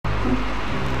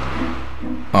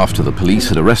After the police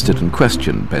had arrested and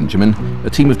questioned Benjamin, a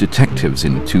team of detectives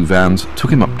in 2 vans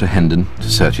took him up to Hendon to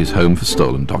search his home for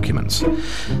stolen documents.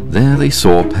 There they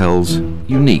saw Pell's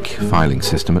unique filing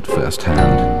system at first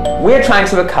hand. We're trying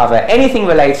to recover anything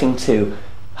relating to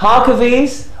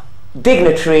Harkavies,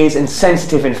 dignitaries and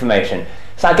sensitive information.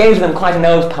 So I gave them quite an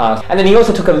old pile, and then he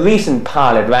also took a recent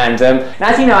pile at random. And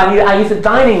as you know, I use the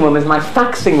dining room as my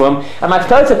faxing room and my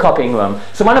photocopying room.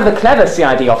 So one of the clever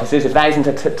CID officers, if that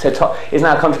is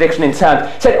now a contradiction in terms,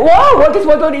 said, "Whoa, what do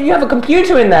you have a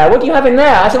computer in there? What do you have in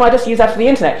there?" I said, "Well, I just use that for the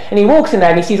internet." And he walks in there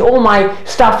and he sees all my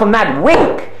stuff from that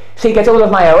wink. So he gets all of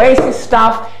my Oasis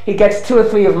stuff, he gets 2 or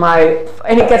 3 of my,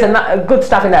 and he gets a good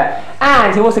stuff in there.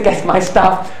 And he also gets my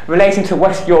stuff relating to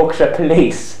West Yorkshire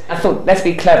Police. I thought, let's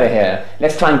be clever here.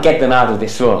 Let's try and get them out of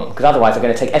this room, because otherwise they're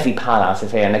going to take every pile out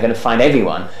of here and they're going to find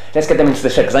everyone. Let's get them into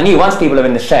the shed, because I knew once people are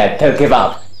in the shed, they'll give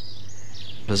up.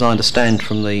 As I understand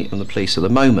from the police at the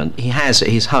moment, he has at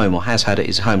his home, or has had at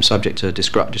his home, subject to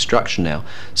destruction now,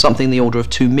 something in the order of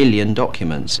 2 million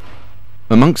documents.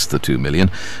 Amongst the 2 million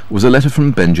was a letter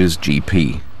from Benji's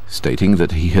GP, stating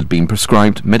that he had been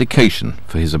prescribed medication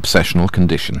for his obsessional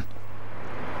condition.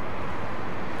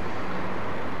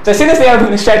 So as soon as they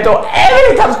open the shed door,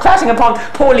 everything comes crashing upon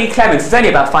poor Lee Clements, who's only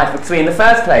about 5'3" in the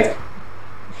first place.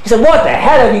 He said, "What the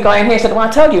hell have you got in here?" I said, "Well, I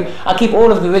told you, I'll keep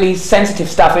all of the really sensitive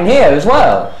stuff in here as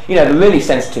well. You know, the really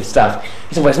sensitive stuff."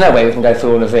 He said, "Well, there's no way we can go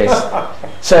through all of this."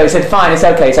 So he said, "Fine, it's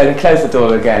okay," so I can close the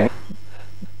door again.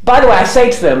 By the way, I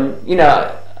say to them,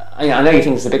 I know you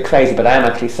think it's a bit crazy, but I am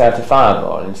actually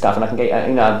certifiable and stuff, and I can get,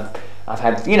 I've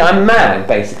had, I'm a man,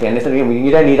 basically, and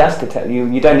you don't need us to tell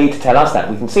you don't need to tell us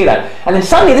that. We can see that. And then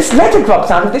suddenly this letter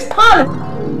drops out of this pile.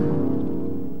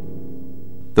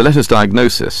 The letter's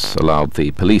diagnosis allowed the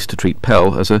police to treat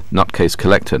Pell as a nutcase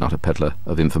collector, not a peddler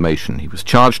of information. He was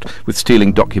charged with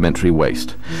stealing documentary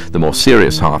waste. The more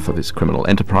serious half of his criminal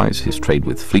enterprise, his trade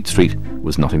with Fleet Street,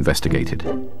 was not investigated.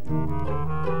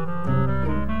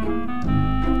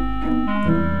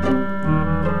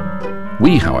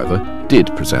 We, however,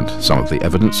 did present some of the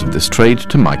evidence of this trade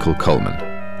to Michael Coleman.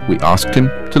 We asked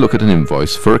him to look at an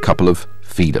invoice for a couple of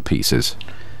feeder pieces.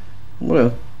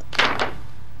 Well,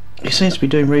 he seems to be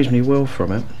doing reasonably well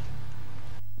from it.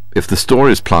 If the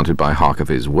stories planted by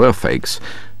Harkavies were fakes,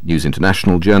 News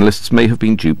International journalists may have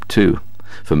been duped too.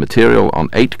 For material on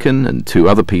Aitken and 2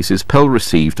 other pieces, Pell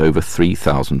received over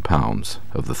 £3,000.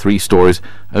 Of the 3 stories,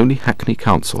 only Hackney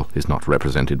Council is not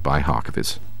represented by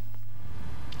Harkavies.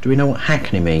 Do we know what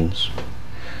Hackney means?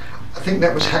 I think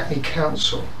that was Hackney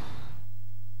Council.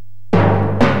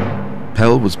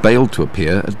 Pell was bailed to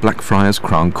appear at Blackfriars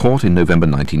Crown Court in November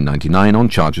 1999 on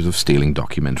charges of stealing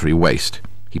documentary waste.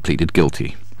 He pleaded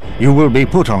guilty. You will be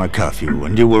put on a curfew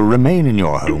and you will remain in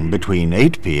your home between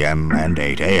 8 p.m. and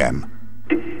 8 a.m.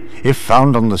 If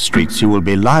found on the streets, you will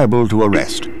be liable to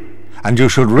arrest, and you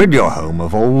should rid your home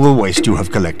of all the waste you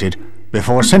have collected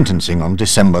before sentencing on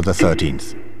December the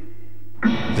 13th.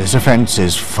 This offence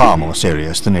is far more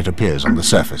serious than it appears on the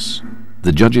surface.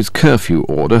 The judge's curfew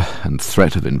order and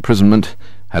threat of imprisonment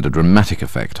had a dramatic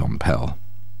effect on Pell.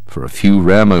 For a few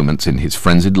rare moments in his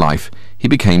frenzied life, he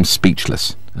became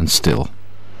speechless and still.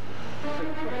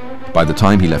 By the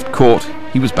time he left court,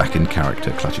 he was back in character,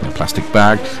 clutching a plastic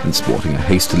bag and sporting a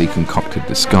hastily concocted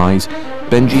disguise.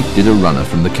 Benji did a runner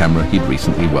from the camera he'd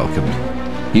recently welcomed.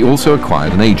 He also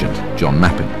acquired an agent, John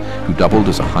Mappin, who doubled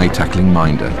as a high-tackling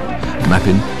minder.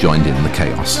 Mappin joined in the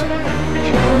chaos.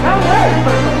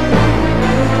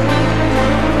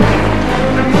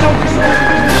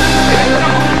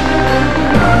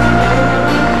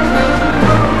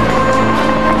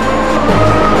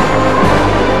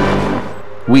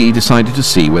 We decided to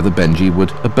see whether Benji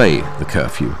would obey the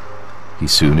curfew. He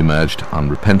soon emerged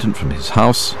unrepentant from his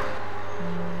house,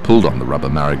 pulled on the rubber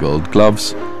marigold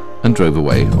gloves, and drove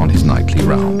away on his nightly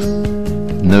round.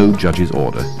 No judge's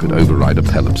order could override a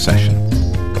Pell obsession.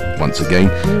 Once again,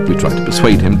 we tried to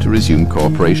persuade him to resume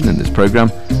cooperation in this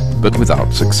program, but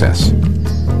without success.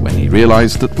 When he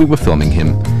realized that we were filming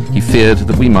him, he feared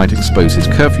that we might expose his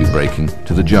curfew breaking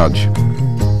to the judge.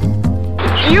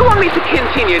 Do you want me to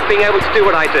continue being able to do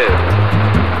what I do?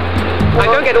 I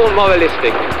don't get all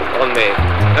moralistic on me,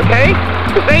 okay?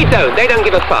 Because they don't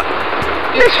give a fuck.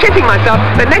 Just shitting myself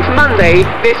that next Monday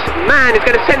this man is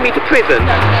going to send me to prison.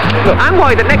 Look, I'm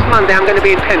worried that next Monday I'm going to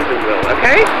be in Pentonville,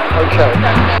 okay?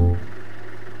 Okay.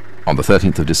 On the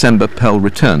 13th of December, Pell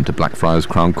returned to Blackfriars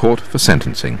Crown Court for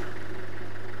sentencing.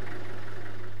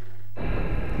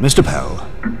 Mr. Pell,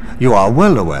 you are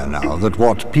well aware now that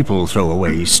what people throw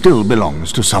away still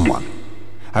belongs to someone,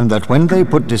 and that when they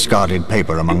put discarded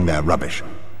paper among their rubbish,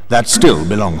 that still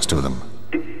belongs to them.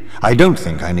 I don't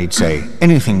think I need say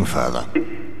anything further.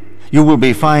 You will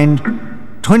be fined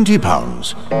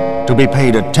 £20, to be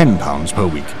paid at £10 per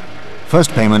week.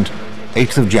 First payment,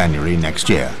 8th of January next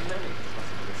year.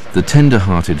 The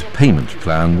tender-hearted payment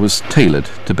plan was tailored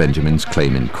to Benjamin's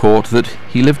claim in court that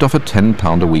he lived off a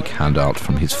 £10 a week handout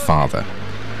from his father.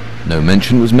 No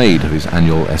mention was made of his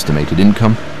annual estimated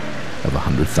income of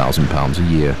 £100,000 a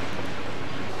year.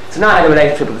 So now I had a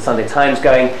relationship with the Sunday Times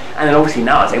going, and then obviously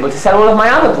now I was able to sell all of my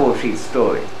other broadsheet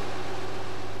stories.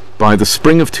 By the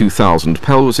spring of 2000,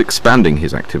 Pell was expanding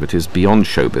his activities beyond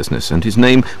show business, and his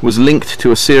name was linked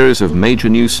to a series of major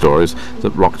news stories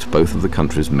that rocked both of the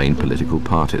country's main political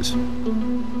parties.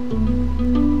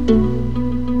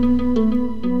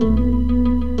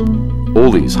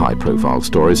 All these high-profile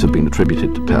stories have been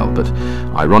attributed to Pell, but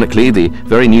ironically, the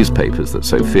very newspapers that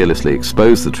so fearlessly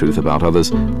expose the truth about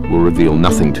others will reveal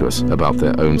nothing to us about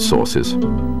their own sources.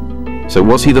 So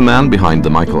was he the man behind the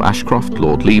Michael Ashcroft,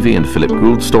 Lord Levy and Philip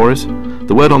Gould stories?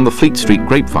 The word on the Fleet Street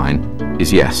grapevine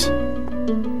is yes.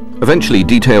 Eventually,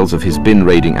 details of his bin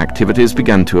raiding activities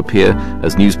began to appear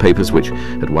as newspapers which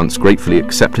had once gratefully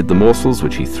accepted the morsels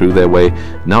which he threw their way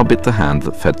now bit the hand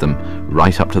that fed them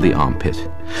right up to the armpit.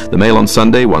 The Mail on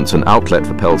Sunday, once an outlet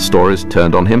for Pell's stories,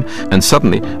 turned on him, and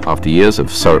suddenly, after years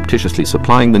of surreptitiously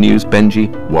supplying the news, Benji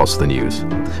was the news.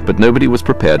 But nobody was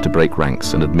prepared to break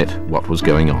ranks and admit what was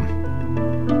going on.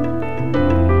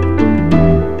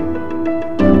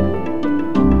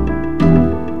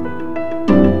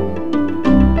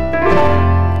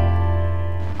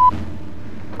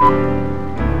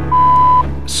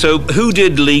 So who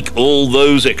did leak all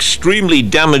those extremely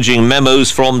damaging memos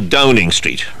from Downing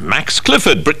Street? Max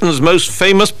Clifford, Britain's most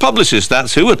famous publicist.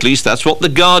 That's who, at least that's what The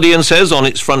Guardian says on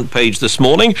its front page this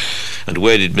morning. And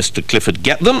where did Mr. Clifford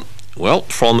get them? Well,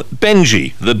 from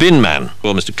Benji, the bin man.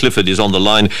 Well, Mr. Clifford is on the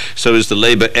line, so is the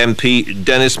Labour MP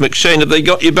Dennis McShane. Have they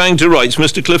got you banged to rights,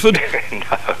 Mr. Clifford?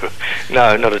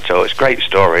 No, not at all. It's a great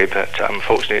story, but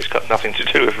unfortunately it's got nothing to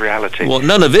do with reality. What,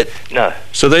 none of it? No.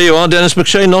 So there you are, Dennis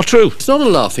McShane, not true. It's not a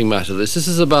laughing matter, this. This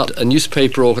is about a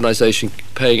newspaper organisation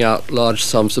paying out large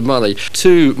sums of money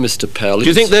to Mr. Pell. Do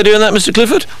you think they're doing that, Mr.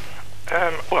 Clifford?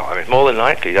 Well, I mean, more than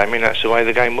likely. I mean, that's the way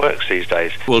the game works these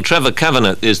days. Well, Trevor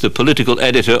Kavanagh is the political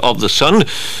editor of The Sun.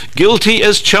 Guilty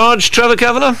as charged, Trevor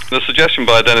Kavanagh? The suggestion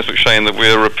by Dennis McShane that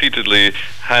we're repeatedly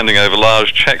handing over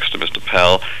large cheques to Mr.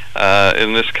 Pell,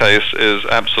 in this case, is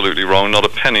absolutely wrong. Not a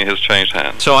penny has changed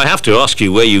hands. So I have to ask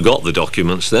you where you got the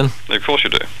documents, then? Of course you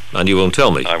do. And you won't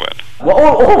tell me? I won't. Well,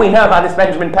 all we know about this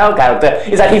Benjamin Pell character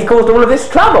is that he's caused all of this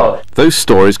trouble. Those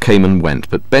stories came and went,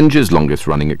 but Benji's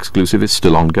longest-running exclusive is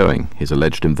still ongoing, his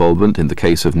alleged involvement in the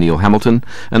case of Neil Hamilton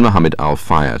and Mohammed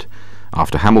Al-Fayed.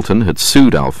 After Hamilton had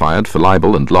sued Al-Fayed for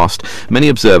libel and lost, many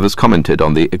observers commented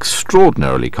on the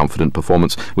extraordinarily confident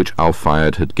performance which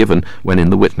Al-Fayed had given when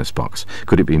in the witness box.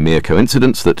 Could it be mere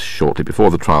coincidence that, shortly before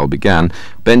the trial began,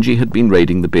 Benji had been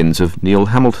raiding the bins of Neil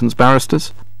Hamilton's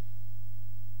barristers?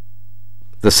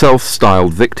 The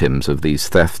self-styled victims of these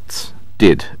thefts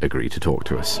did agree to talk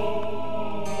to us.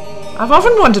 I've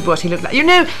often wondered what he looked like. You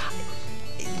know,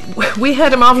 we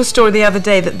heard a marvellous story the other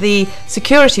day that the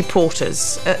security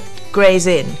porters at Gray's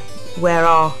Inn, where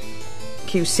our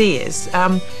QC is,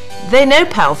 they know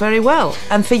Pell very well,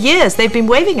 and for years they've been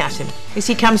waving at him as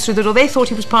he comes through the door. They thought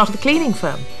he was part of the cleaning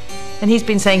firm, and he's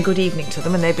been saying good evening to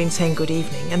them, and they've been saying good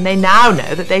evening, and they now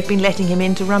know that they've been letting him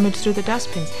in to rummage through the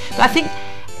dustbins. But I think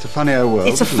it's a funny old world.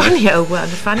 It's a funny old world,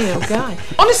 a funny old guy.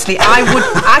 Honestly, I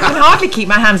can hardly keep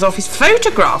my hands off his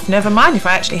photograph, never mind if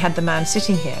I actually had the man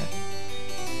sitting here.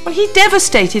 Well, he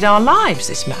devastated our lives,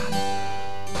 this man.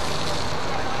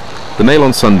 The Mail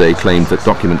on Sunday claimed that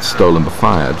documents stolen were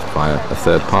fired via a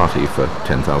third party for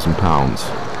 £10,000.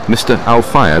 Mr.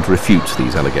 Al-Fayed refutes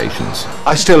these allegations.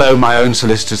 I still owe my own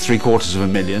solicitors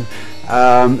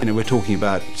 $750,000. We're talking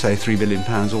about, say, £3 billion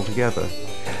altogether.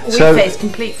 We face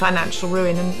complete financial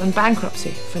ruin and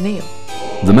bankruptcy for Neil.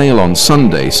 The Mail on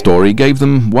Sunday story gave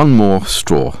them one more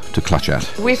straw to clutch at.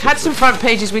 We've had some front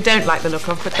pages we don't like the look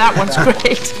of, but that one's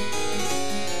great.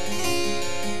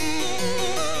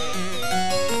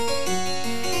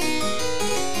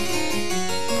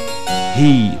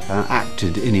 He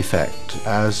acted, in effect,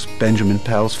 as Benjamin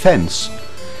Pell's fence.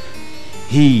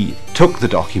 He took the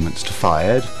documents to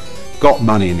Fayed, got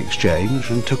money in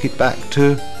exchange, and took it back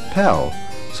to Pell.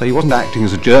 So he wasn't acting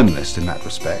as a journalist in that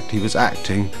respect, he was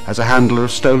acting as a handler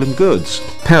of stolen goods.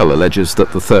 Pell alleges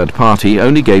that the third party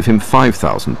only gave him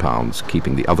 £5,000,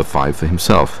 keeping the other £5,000 for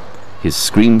himself. His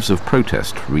screams of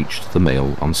protest reached the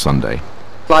Mail on Sunday.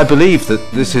 I believe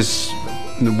that this is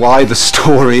why the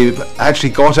story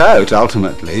actually got out,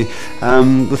 ultimately.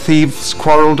 The thieves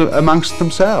quarrelled amongst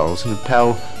themselves, and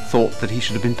Pell thought that he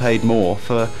should have been paid more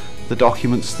for the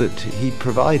documents that he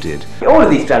provided. All of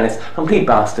these journalists, complete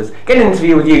bastards, get an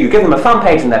interview with you, you give them a front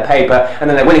page in their paper, and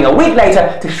then they're willing a week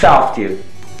later to shaft you.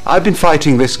 I've been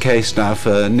fighting this case now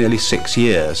for nearly 6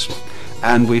 years,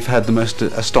 and we've had the most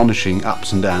astonishing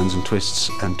ups and downs and twists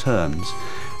and turns.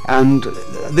 And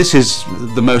this is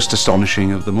the most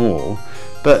astonishing of them all.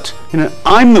 But, you know,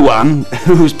 I'm the one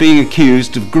who's being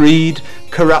accused of greed,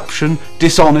 corruption,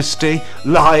 dishonesty,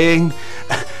 lying,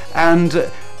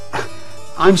 and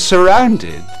I'm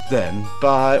surrounded then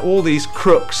by all these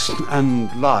crooks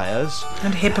and liars.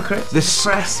 And hypocrites. This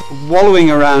press. Wallowing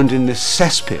around in this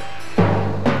cesspit.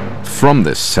 From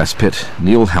this cesspit,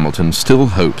 Neil Hamilton still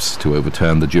hopes to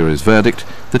overturn the jury's verdict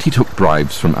that he took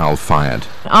bribes from Al Fayed.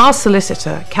 Our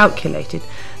solicitor calculated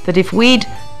that if we'd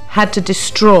had to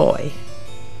destroy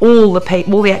all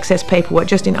the excess paperwork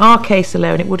just in our case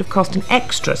alone, it would have cost an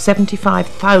extra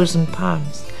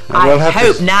 £75,000. I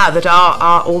hope now that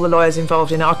all the lawyers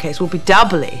involved in our case will be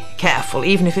doubly careful,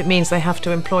 even if it means they have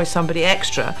to employ somebody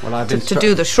extra to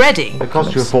do the shredding. It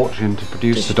costs you a fortune to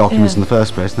produce the documents in the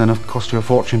first place, and then it costs you a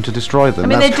fortune to destroy them. I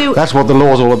mean, that's what the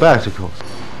law's all about, of course.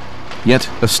 Yet,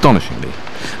 astonishingly,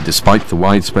 despite the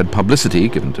widespread publicity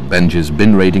given to Benji's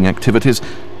bin-raiding activities,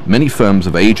 many firms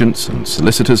of agents and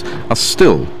solicitors are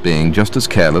still being just as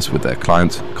careless with their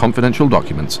clients' confidential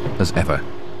documents as ever.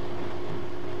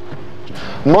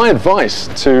 My advice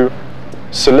to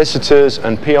solicitors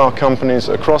and PR companies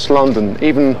across London,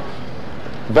 even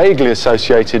vaguely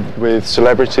associated with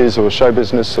celebrities or show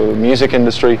business or music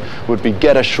industry, would be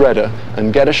get a shredder,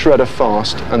 and get a shredder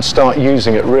fast and start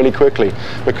using it really quickly,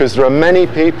 because there are many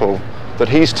people that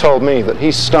he's told me that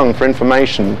he's stung for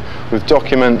information with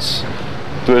documents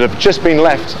that have just been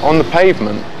left on the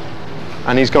pavement,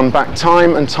 and he's gone back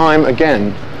time and time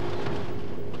again.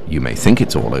 You may think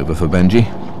it's all over for Benji,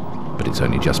 but it's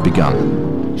only just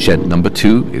begun. Shed number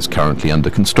 2 is currently under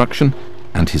construction,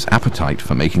 and his appetite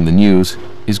for making the news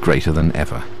is greater than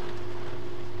ever.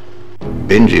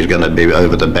 Benji's going to be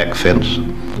over the back fence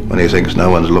when he thinks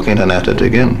no one's looking and at it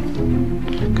again,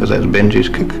 because that's Benji's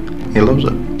kick. He loves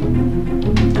it.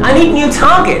 I need new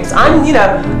targets. I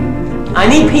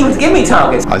need people to give me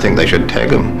targets. I think they should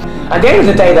tag him. At the end of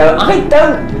the day, though, I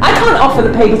can't offer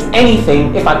the papers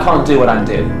anything if I can't do what I'm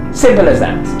doing. Simple as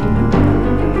that.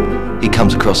 He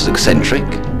comes across as eccentric,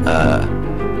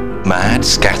 mad,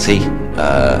 scatty,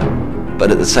 but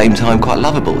at the same time quite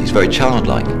lovable. He's very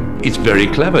childlike. It's very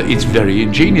clever, it's very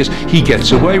ingenious, he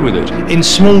gets away with it. In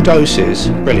small doses,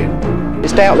 brilliant.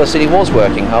 It's doubtless that he was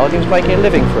working hard, he was making a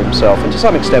living for himself, and to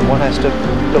some extent one has to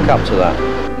look up to that.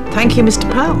 Thank you,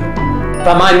 Mr. Pell.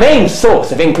 But my main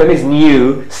source of income is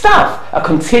new stuff. A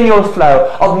continual flow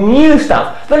of new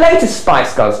stuff. The latest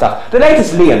Spice Girl stuff, the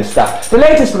latest Liam stuff, the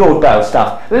latest Lord Bell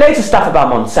stuff, the latest stuff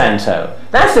about Monsanto.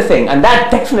 That's the thing, and that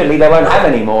definitely they won't have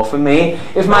any more from me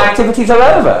if my activities are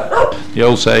over. The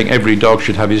old saying, every dog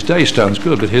should have his day, sounds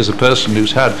good, but here's a person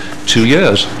who's had 2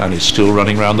 years and is still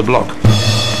running around the block.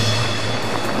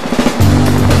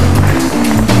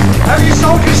 Have you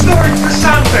sold your story for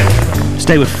something?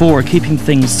 Stay with 4, keeping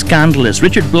things scandalous.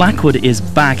 Richard Blackwood is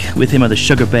back. With him are the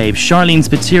Sugar Babes, Charlene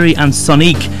Spiteri and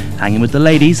Sonique. Hanging with the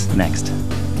ladies next.